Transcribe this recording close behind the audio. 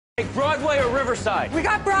Broadway or Riverside? We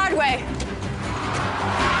got Broadway.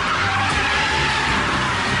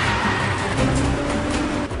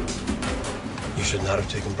 You should not have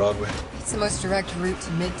taken Broadway. It's the most direct route to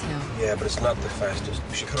Midtown. Yeah, but it's not the fastest.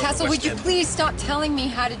 You should cut Castle, would you please stop telling me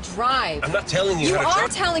how to drive? I'm not telling you You how to are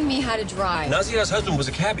drive. telling me how to drive. Nazia's husband was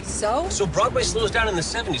a cabbie. So? So Broadway slows down in the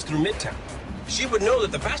 70s through Midtown. She would know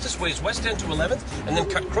that the fastest way is West End to 11th and then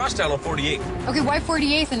cut crosstown on 48th. Okay, why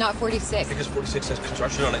 48th and not 46th? Because 46 has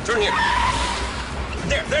construction on it. Turn here.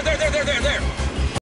 There.